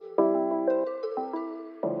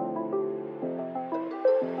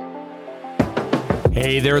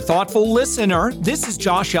Hey there, thoughtful listener. This is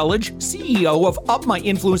Josh Elledge, CEO of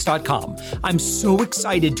UpMyInfluence.com. I'm so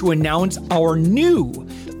excited to announce our new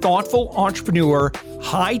Thoughtful Entrepreneur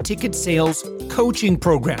high-ticket sales coaching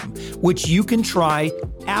program, which you can try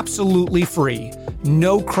absolutely free.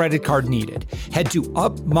 No credit card needed. Head to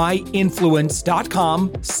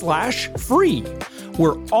UpMyInfluence.com/free.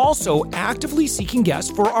 We're also actively seeking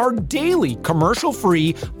guests for our daily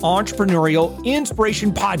commercial-free entrepreneurial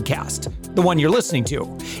inspiration podcast, the one you're listening to.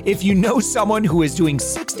 If you know someone who is doing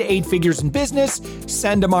 6 to 8 figures in business,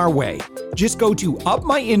 send them our way. Just go to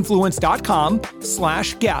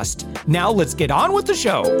UpMyInfluence.com/guest. Now let's get on with the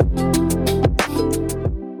show.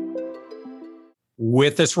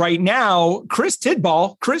 With us right now, Chris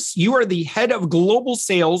Tidball. Chris, you are the head of global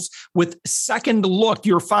sales with Second Look.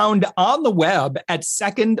 You're found on the web at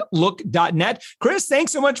secondlook.net. Chris,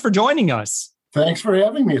 thanks so much for joining us. Thanks for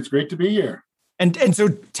having me. It's great to be here. And so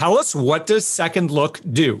tell us, what does Second Look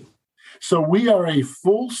do? So we are a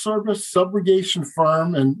full-service subrogation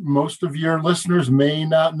firm, and most of your listeners may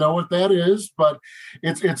not know what that is, but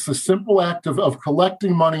it's a simple act of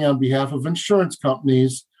collecting money on behalf of insurance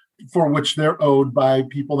companies for which they're owed by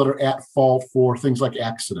people that are at fault for things like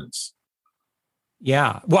accidents.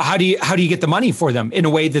 Yeah. Well, how do you get the money for them in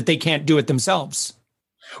a way that they can't do it themselves?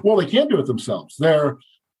 Well, they can't do it themselves.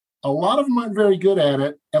 A lot of them aren't very good at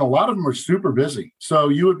it, and a lot of them are super busy. So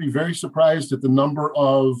you would be very surprised at the number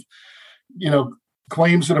of,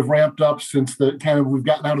 claims that have ramped up since we've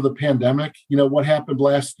gotten out of the pandemic. What happened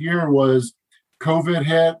last year was COVID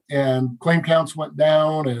hit and claim counts went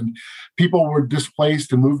down and people were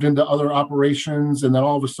displaced and moved into other operations. And then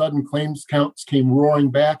all of a sudden claims counts came roaring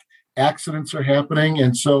back. Accidents are happening.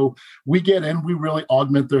 And so we really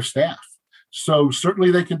augment their staff. So certainly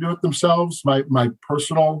they can do it themselves. My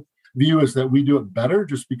personal view is that we do it better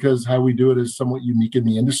just because how we do it is somewhat unique in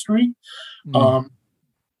the industry.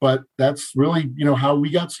 But that's really, how we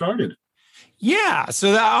got started. Yeah.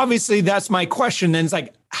 So obviously that's my question. Then it's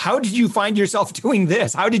like, how did you find yourself doing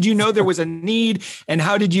this? How did you know there was a need? And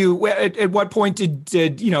how did you, at what point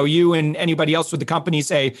did you and anybody else with the company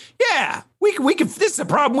say, yeah, we can, this is a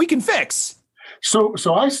problem we can fix? So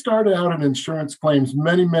I started out in insurance claims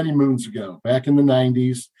many, many moons ago, back in the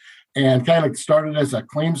 90s, and kind of started as a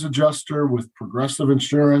claims adjuster with Progressive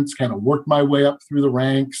Insurance, kind of worked my way up through the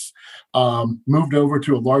ranks, moved over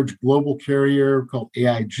to a large global carrier called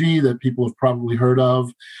AIG that people have probably heard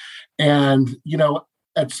of. And,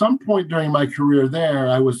 at some point during my career there,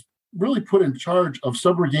 I was really put in charge of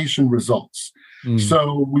subrogation results.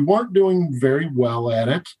 So we weren't doing very well at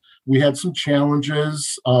it. We had some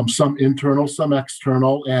challenges, some internal, some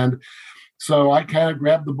external. And so I kind of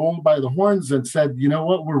grabbed the bull by the horns and said, you know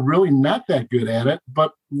what, we're really not that good at it,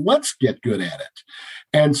 but let's get good at it.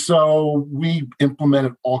 And so we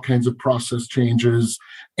implemented all kinds of process changes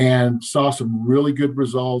and saw some really good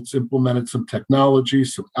results, implemented some technology,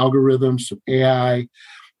 some algorithms, some AI,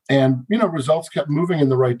 and, results kept moving in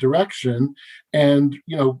the right direction. And,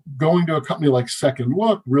 going to a company like Second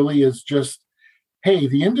Look really is just, hey,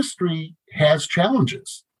 the industry has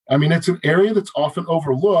challenges. I mean, it's an area that's often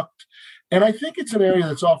overlooked. And I think it's an area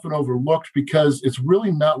that's often overlooked because it's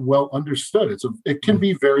really not well understood. It can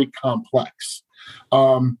be very complex.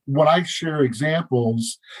 When I share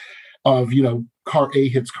examples of, car A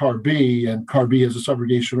hits car B and car B has a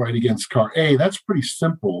subrogation right against car A, that's pretty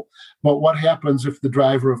simple. But what happens if the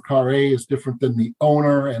driver of car A is different than the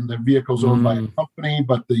owner and the vehicle's owned by a company,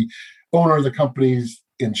 but the owner of the company's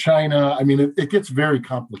in China? I mean, it gets very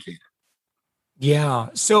complicated. Yeah.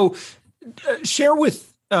 So share with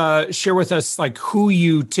us like who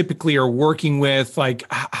you typically are working with, like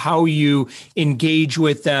how you engage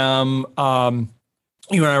with them.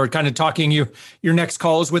 You and I were kind of talking, your next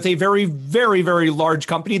call is with a very, very, very large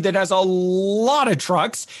company that has a lot of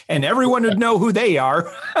trucks and everyone would know who they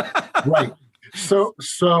are. Right. So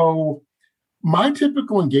my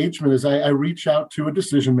typical engagement is I reach out to a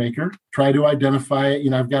decision maker, try to identify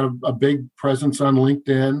it. I've got a big presence on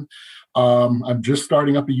LinkedIn. I'm just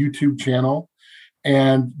starting up a YouTube channel.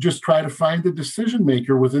 And just try to find the decision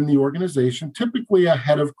maker within the organization, typically a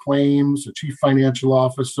head of claims, a chief financial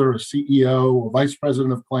officer, a CEO, a vice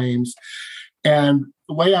president of claims, and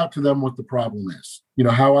lay out to them what the problem is,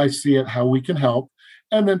 how I see it, how we can help,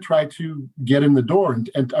 and then try to get in the door.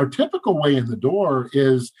 And our typical way in the door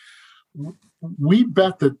is we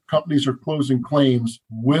bet that companies are closing claims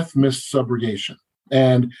with missed subrogation.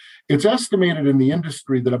 And it's estimated in the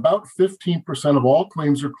industry that about 15% of all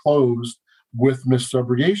claims are closed with missed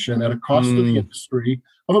subrogation at a cost to the industry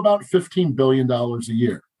of about $15 billion a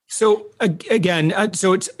year. So again,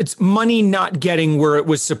 so it's money not getting where it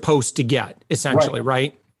was supposed to get, essentially,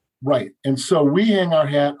 right? Right. And so we hang our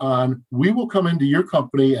hat on, we will come into your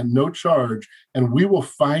company at no charge and we will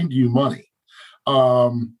find you money.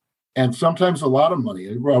 And sometimes a lot of money.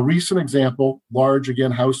 A recent example, large,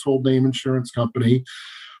 again, household name insurance company.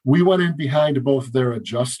 We went in behind both their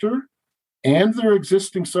adjuster and their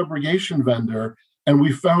existing subrogation vendor, and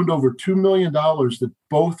we found over $2 million that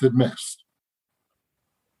both had missed.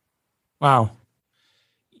 Wow.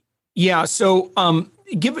 Yeah. So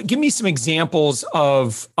give me some examples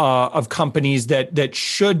of companies that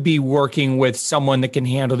should be working with someone that can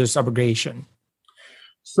handle their subrogation.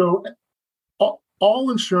 So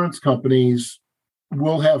all insurance companies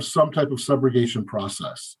will have some type of subrogation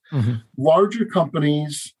process. Mm-hmm. Larger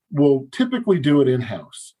companies will typically do it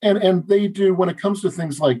in-house. And they do, when it comes to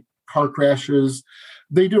things like car crashes,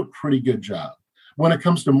 they do a pretty good job. When it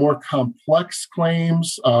comes to more complex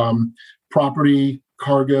claims, property,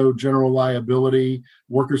 cargo, general liability,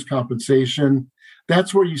 workers' compensation,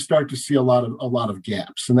 that's where you start to see a lot of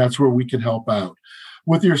gaps, and that's where we can help out.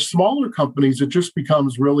 With your smaller companies, it just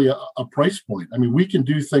becomes really a price point. I mean, we can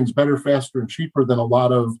do things better, faster, and cheaper than a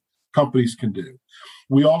lot of companies can do.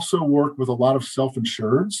 We also work with a lot of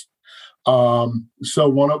self-insureds. So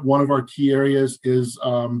one of our key areas is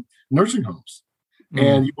nursing homes.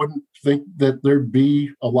 And you wouldn't think that there'd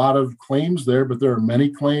be a lot of claims there, but there are many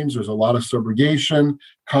claims. There's a lot of subrogation.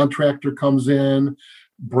 Contractor comes in,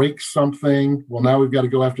 breaks something. Well, now we've got to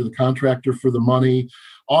go after the contractor for the money.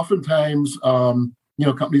 Oftentimes,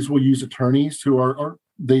 companies will use attorneys who are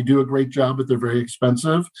they do a great job, but they're very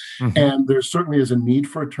expensive. Mm-hmm. And there certainly is a need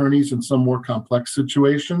for attorneys in some more complex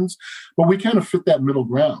situations. But we kind of fit that middle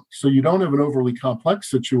ground. So you don't have an overly complex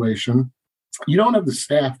situation. You don't have the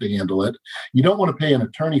staff to handle it. You don't want to pay an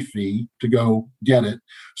attorney fee to go get it.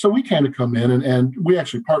 So we kind of come in and we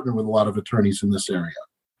actually partner with a lot of attorneys in this area.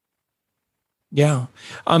 Yeah.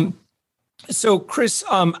 So Chris,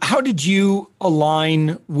 how did you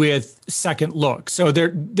align with Second Look? So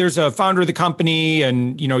there's a founder of the company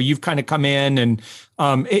and, you've kind of come in and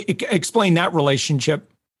explain that relationship.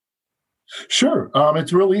 Sure.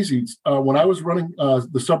 It's real easy. When I was running the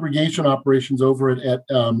subrogation operations over at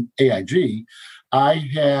AIG, I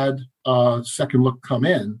had Second Look come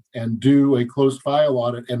in and do a closed file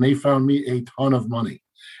audit, and they found me a ton of money.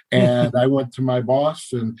 And I went to my boss,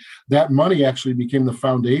 and that money actually became the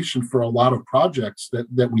foundation for a lot of projects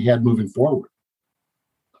that we had moving forward.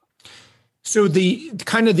 So the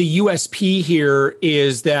kind of the USP here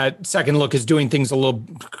is that Second Look is doing things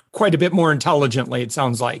quite a bit more intelligently, it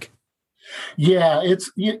sounds like. Yeah,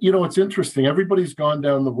 it's interesting. Everybody's gone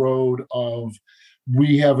down the road of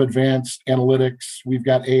we have advanced analytics, we've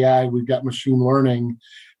got AI, we've got machine learning,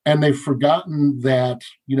 and they've forgotten that,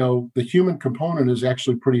 the human component is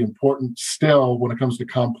actually pretty important still when it comes to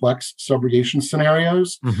complex subrogation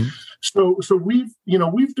scenarios. Mm-hmm. So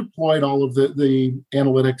we've deployed all of the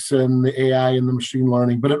analytics and the AI and the machine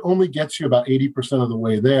learning, but it only gets you about 80% of the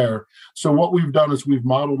way there. So what we've done is we've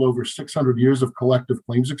modeled over 600 years of collective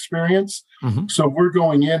claims experience. Mm-hmm. So we're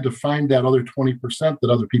going in to find that other 20% that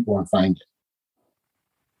other people aren't finding.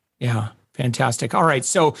 Yeah, fantastic. All right.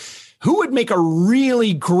 So who would make a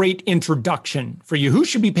really great introduction for you? Who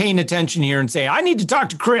should be paying attention here and say, I need to talk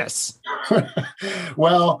to Chris?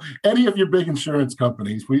 Well, any of your big insurance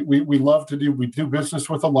companies, we love to we do business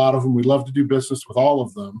with a lot of them. We love to do business with all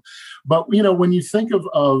of them. But, when you think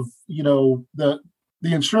of the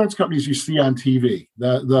insurance companies you see on TV,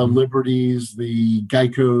 the Liberties, the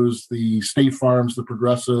Geicos, the State Farms, the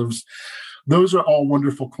Progressives, those are all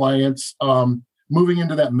wonderful clients. Moving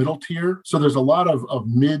into that middle tier. So there's a lot of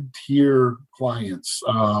mid-tier clients,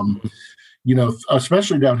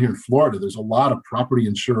 especially down here in Florida, there's a lot of property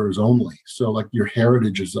insurers only. So like your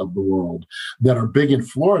Heritages of the world that are big in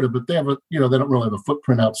Florida, but they have they don't really have a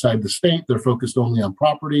footprint outside the state. They're focused only on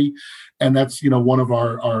property. And that's, one of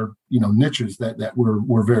our niches that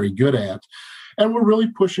we're very good at. And we're really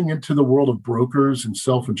pushing into the world of brokers and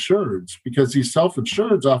self-insureds because these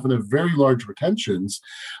self-insureds often have very large retentions.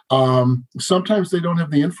 Sometimes they don't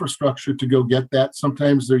have the infrastructure to go get that.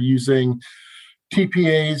 Sometimes they're using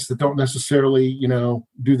TPAs that don't necessarily,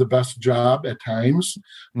 do the best job at times.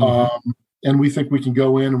 Mm-hmm. And we think we can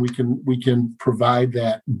go in and we can provide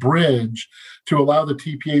that bridge to allow the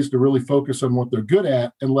TPAs to really focus on what they're good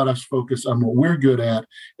at and let us focus on what we're good at.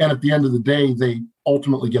 And at the end of the day, they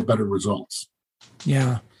ultimately get better results.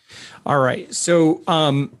 Yeah. All right. So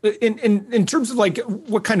in terms of like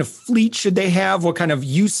what kind of fleet should they have? What kind of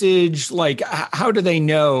usage? Like how do they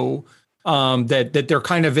know that they're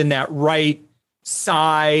kind of in that right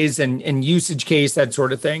size and usage case, that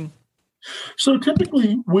sort of thing? So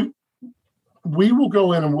typically we will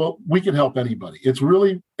go in and we can help anybody. It's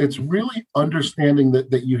really understanding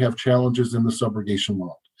that you have challenges in the subrogation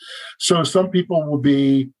world. So some people will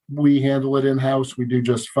be, we handle it in-house, we do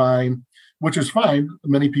just fine, which is fine.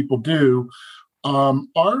 Many people do.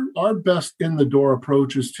 Our best in the door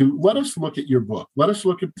approach is to let us look at your book. Let us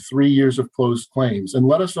look at 3 years of closed claims and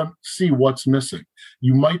let us see what's missing.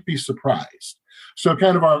 You might be surprised. So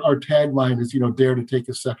kind of our tagline is, dare to take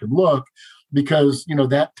a second look, because,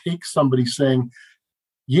 that takes somebody saying,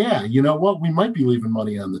 yeah, you know what, we might be leaving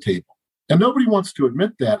money on the table. And nobody wants to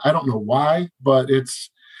admit that. I don't know why, but it's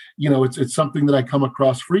something that I come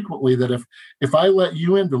across frequently, that if I let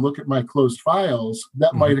you in to look at my closed files,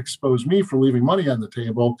 that might expose me for leaving money on the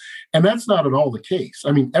table. And that's not at all the case.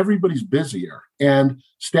 I mean, everybody's busier and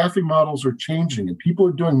staffing models are changing and people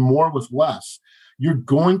are doing more with less. You're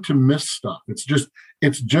going to miss stuff. It's just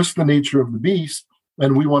the nature of the beast.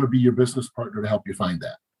 And we want to be your business partner to help you find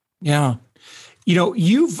that. Yeah.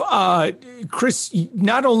 You've, Chris,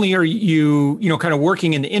 not only are you, kind of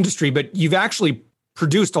working in the industry, but you've actually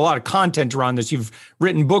produced a lot of content around this. You've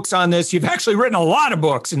written books on this. You've actually written a lot of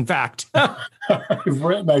books, in fact. I've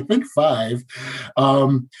written, I think, 5.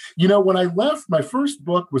 When I left, my first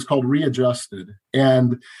book was called Readjusted.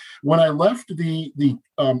 And when I left the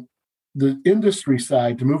industry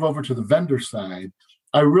side to move over to the vendor side,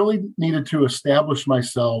 I really needed to establish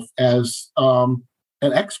myself as an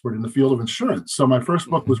expert in the field of insurance. So my first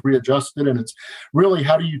book was Readjusted, and it's really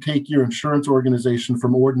how do you take your insurance organization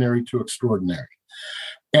from ordinary to extraordinary.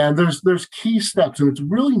 And there's key steps, and it's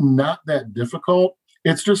really not that difficult.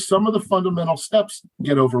 It's just some of the fundamental steps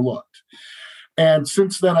get overlooked. And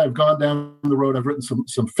since then, I've gone down the road. I've written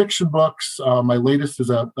some fiction books. My latest is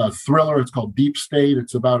a thriller. It's called Deep State.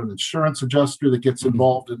 It's about an insurance adjuster that gets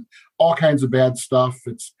involved in all kinds of bad stuff.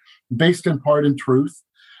 It's based in part in truth.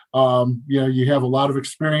 You have a lot of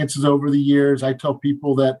experiences over the years. I tell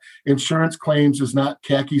people that insurance claims is not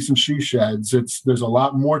khakis and she sheds. There's a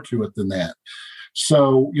lot more to it than that.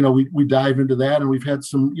 So, we dive into that, and we've had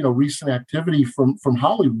some, recent activity from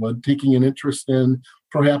Hollywood taking an interest in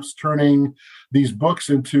perhaps turning these books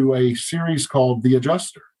into a series called The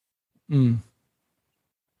Adjuster.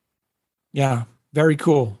 Yeah, very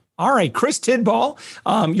cool. All right, Chris Tidball,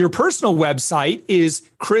 your personal website is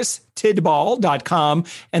christidball.com.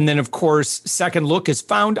 And then, of course, Second Look is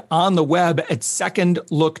found on the web at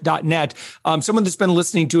secondlook.net. Someone that's been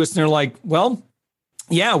listening to us and they're like, well,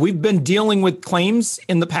 yeah, we've been dealing with claims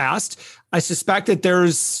in the past. I suspect that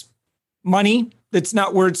there's money that's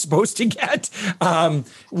not where it's supposed to get.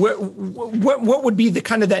 What would be the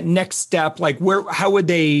kind of that next step? Like how would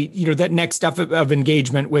they, that next step of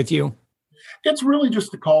engagement with you? It's really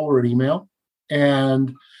just a call or an email,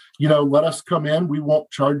 and, let us come in. We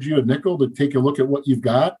won't charge you a nickel to take a look at what you've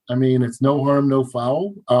got. I mean, it's no harm, no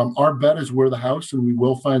foul. Our bet is we're the house and we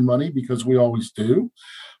will find money because we always do.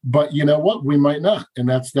 But you know what? We might not. And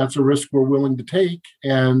that's a risk we're willing to take.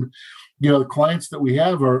 And, the clients that we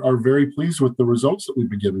have are very pleased with the results that we've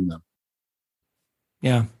been giving them.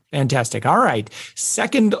 Yeah. Fantastic. All right.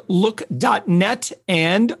 SecondLook.net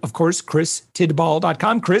and, of course,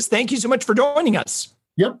 christidball.com. Chris, thank you so much for joining us.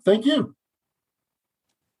 Yep. Thank you.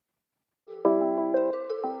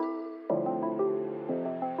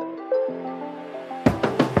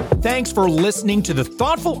 Thanks for listening to the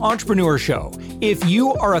Thoughtful Entrepreneur Show. If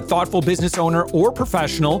you are a thoughtful business owner or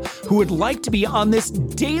professional who would like to be on this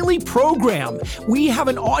daily program, we have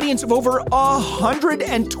an audience of over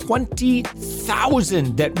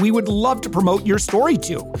 120,000 that we would love to promote your story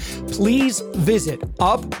to. Please visit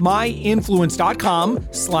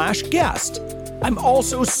upmyinfluence.com/guest. I'm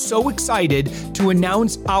also so excited to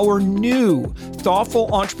announce our new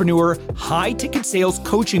Thoughtful Entrepreneur high-ticket sales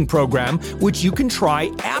coaching program, which you can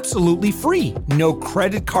try absolutely free. No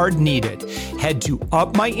credit card needed. Head to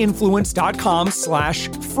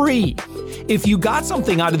upmyinfluence.com/free. If you got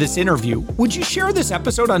something out of this interview, would you share this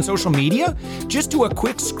episode on social media? Just do a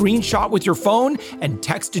quick screenshot with your phone and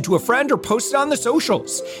text it to a friend or post it on the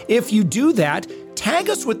socials. If you do that, tag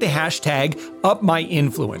us with the hashtag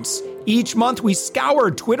UpMyInfluence. Each month, we scour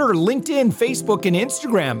Twitter, LinkedIn, Facebook, and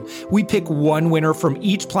Instagram. We pick one winner from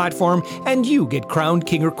each platform, and you get crowned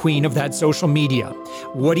king or queen of that social media.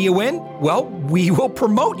 What do you win? Well, we will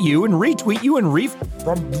promote you and retweet you and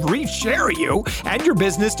reshare you and your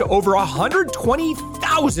business to over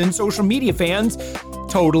 120,000 social media fans,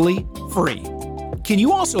 totally free. Can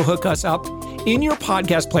you also hook us up in your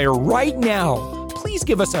podcast player right now? please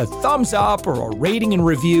give us a thumbs up or a rating and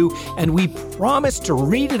review, and we promise to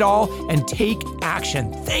read it all and take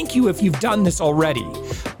action. Thank you if you've done this already.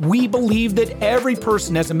 We believe that every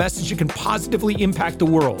person has a message that can positively impact the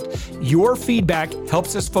world. Your feedback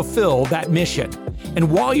helps us fulfill that mission.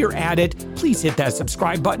 And while you're at it, please hit that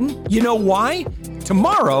subscribe button. You know why?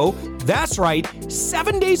 Tomorrow, that's right,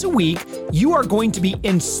 7 days a week, you are going to be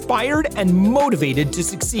inspired and motivated to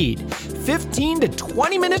succeed. 15 to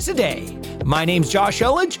 20 minutes a day. My name's Josh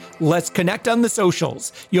Elledge. Let's connect on the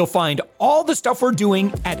socials. You'll find all the stuff we're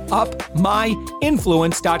doing at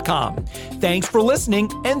upmyinfluence.com. Thanks for listening,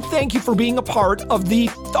 and thank you for being a part of the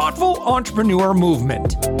Thoughtful Entrepreneur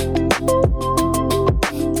Movement.